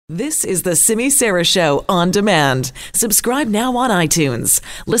This is the Simi Sara Show on demand. Subscribe now on iTunes.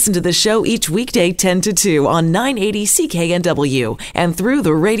 Listen to the show each weekday 10 to 2 on 980 CKNW and through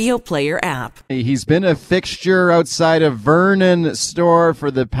the Radio Player app. He's been a fixture outside of Vernon store for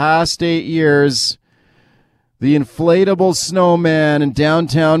the past 8 years. The inflatable snowman in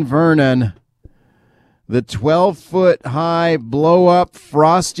downtown Vernon. The 12-foot high blow-up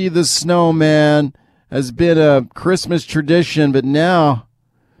Frosty the Snowman has been a Christmas tradition, but now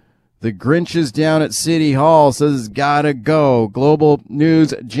the Grinch is down at City Hall, says it's gotta go. Global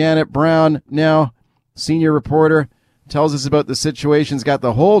News' Janet Brown, now senior reporter, tells us about the situation. Has got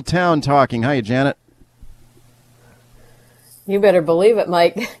the whole town talking. Hiya, Janet. You better believe it,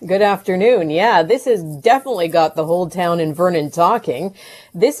 Mike. Good afternoon. Yeah, this has definitely got the whole town in Vernon talking.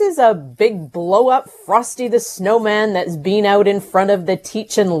 This is a big blow-up Frosty the Snowman that's been out in front of the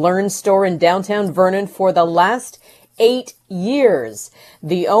Teach and Learn store in downtown Vernon for the last 8 years.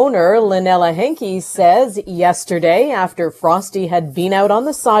 The owner, Lynella Henke, says yesterday, after Frosty had been out on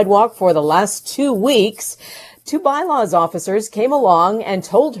the sidewalk for the last 2 weeks, 2 bylaws officers came along and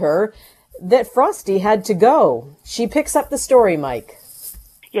told her that Frosty had to go. She picks up the story, Mike.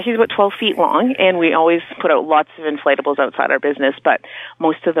 Yeah, he's about 12 feet long, and we always put out lots of inflatables outside our business, but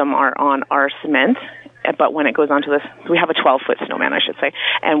most of them are on our cement. But when it goes onto this, we have a 12-foot snowman, I should say,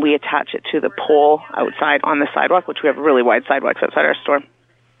 and we attach it to the pole outside on the sidewalk, which we have really wide sidewalks outside our store.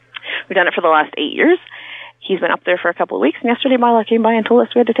 We've done it for the last 8 years. He's been up there for a couple of weeks, and yesterday Marla came by and told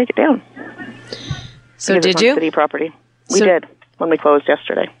us we had to take it down. So did you? City property. We did when we closed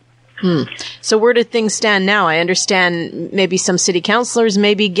yesterday. So where do things stand now? I understand maybe some city councillors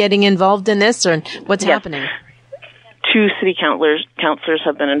may be getting involved in this, or what's happening? 2 city councillors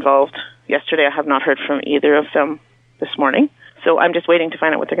have been involved. Yesterday, I have not heard from either of them this morning. So I'm just waiting to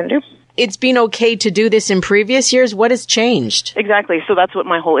find out what they're going to do. It's been okay to do this in previous years. What has changed? Exactly. So that's what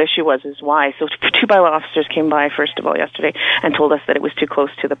my whole issue was, is why. So 2 bylaw officers came by, first of all, yesterday and told us that it was too close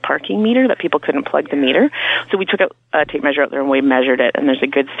to the parking meter, that people couldn't plug the meter. So we took a tape measure out there and we measured it, and there's a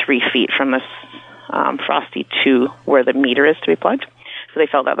good 3 feet from this Frosty to where the meter is to be plugged. So they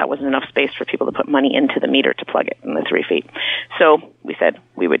felt that that wasn't enough space for people to put money into the meter to plug it in the 3 feet. So we said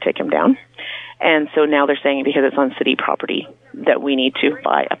we would take him down. And so now they're saying because it's on city property that we need to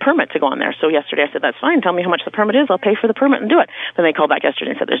buy a permit to go on there. So yesterday I said, that's fine. Tell me how much the permit is. I'll pay for the permit and do it. Then they called back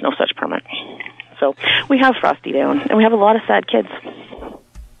yesterday and said there's no such permit. So we have Frosty down, and we have a lot of sad kids.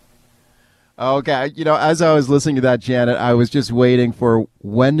 Okay, as I was listening to that, Janet, I was just waiting for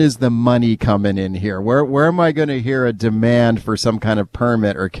when is the money coming in here? Where am I going to hear a demand for some kind of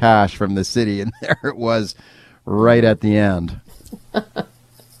permit or cash from the city? And there it was right at the end.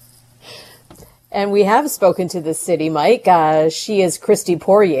 And we have spoken to the city, Mike. She is Christy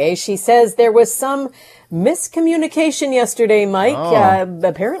Poirier. She says there was some miscommunication yesterday, Mike.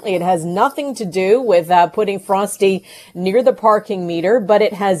 Apparently it has nothing to do with putting Frosty near the parking meter, but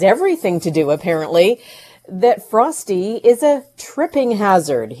it has everything to do, apparently, that Frosty is a tripping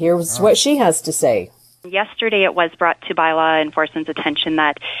hazard. Here's what she has to say. Yesterday it was brought to bylaw enforcement's attention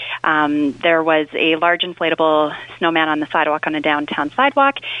that there was a large inflatable snowman on the sidewalk on a downtown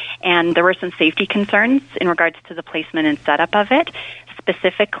sidewalk, and there were some safety concerns in regards to the placement and setup of it.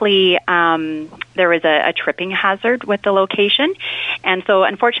 Specifically, there was a tripping hazard with the location. And so,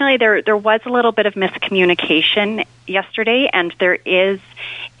 unfortunately, there was a little bit of miscommunication yesterday, and there is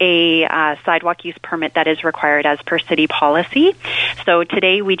a sidewalk use permit that is required as per city policy. So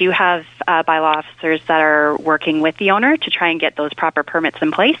today we do have bylaw officers that are working with the owner to try and get those proper permits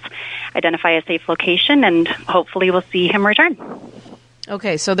in place, identify a safe location, and hopefully we'll see him return.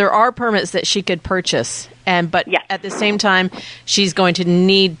 Okay, so there are permits that she could purchase, but yes. At the same time, she's going to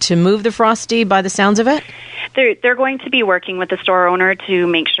need to move the Frosty by the sounds of it? They're going to be working with the store owner to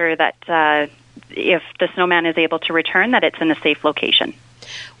make sure that if the snowman is able to return, that it's in a safe location.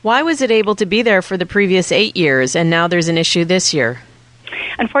 Why was it able to be there for the previous 8 years, and now there's an issue this year?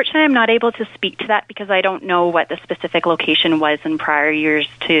 Unfortunately, I'm not able to speak to that because I don't know what the specific location was in prior years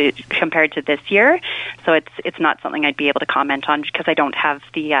compared to this year. So it's not something I'd be able to comment on because I don't have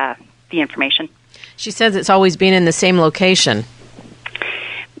the information. She says it's always been in the same location.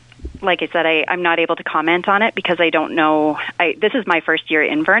 Like I said, I'm not able to comment on it because I don't know. This is my first year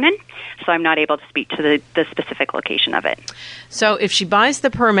in Vernon, so I'm not able to speak to the specific location of it. So if she buys the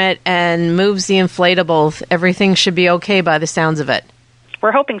permit and moves the inflatable, everything should be okay by the sounds of it?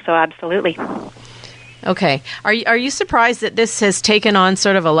 We're hoping so, absolutely. Okay. Are you surprised that this has taken on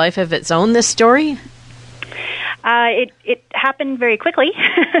sort of a life of its own, this story? It happened very quickly.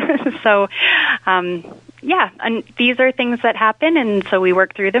 So, yeah, and these are things that happen, and so we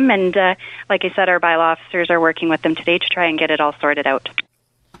work through them. And like I said, our bylaw officers are working with them today to try and get it all sorted out.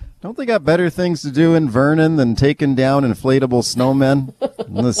 Don't they got better things to do in Vernon than taking down inflatable snowmen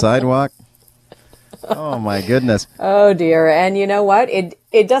on the sidewalk? Oh, my goodness. Oh, dear. And you know what?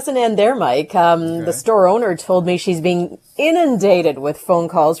 It doesn't end there, Mike. The store owner told me she's being inundated with phone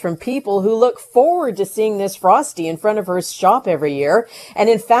calls from people who look forward to seeing this Frosty in front of her shop every year. And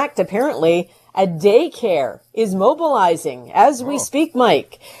in fact, apparently, a daycare is mobilizing as we speak,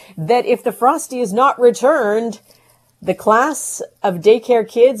 Mike, that if the Frosty is not returned, the class of daycare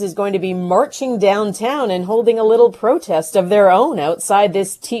kids is going to be marching downtown and holding a little protest of their own outside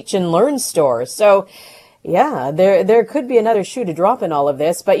this Teach and Learn store. So, yeah, there could be another shoe to drop in all of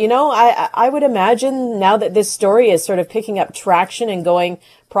this. But, you know, I would imagine now that this story is sort of picking up traction and going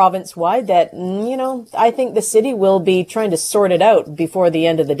province-wide that, you know, I think the city will be trying to sort it out before the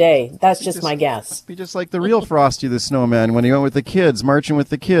end of the day. That's just my guess. Be just like the real Frosty the Snowman when he went with the kids, marching with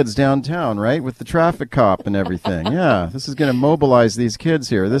the kids downtown, right? With the traffic cop and everything. Yeah, this is going to mobilize these kids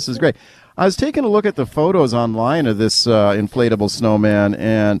here. This is great. I was taking a look at the photos online of this inflatable snowman,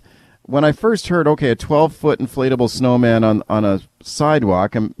 and when I first heard, okay, a 12-foot inflatable snowman on a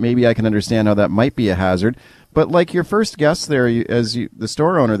sidewalk, and maybe I can understand how that might be a hazard. But like your first guest there, the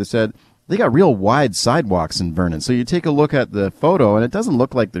store owner that said, they got real wide sidewalks in Vernon. So you take a look at the photo, and it doesn't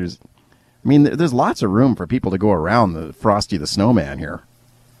look like there's lots of room for people to go around the Frosty the Snowman here.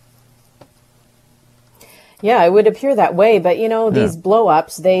 Yeah, it would appear that way. But, you know, these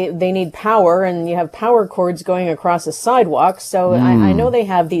blow-ups, they need power, and you have power cords going across a sidewalk. So I know they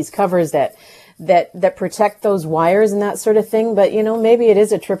have these covers that protect those wires and that sort of thing. But, you know, maybe it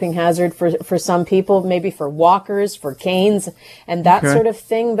is a tripping hazard for some people, maybe for walkers, for canes and that sort of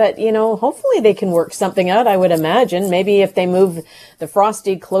thing. But, you know, hopefully they can work something out, I would imagine. Maybe if they move the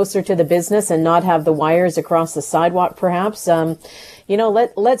Frosty closer to the business and not have the wires across the sidewalk, perhaps. You know,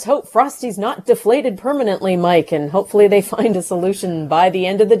 let's hope Frosty's not deflated permanently, Mike, and hopefully they find a solution by the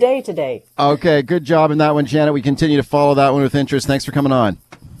end of the day today. Okay, good job in that one, Janet. We continue to follow that one with interest. Thanks for coming on.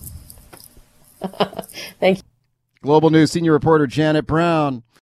 Thank you. Global News senior reporter Janet Brown.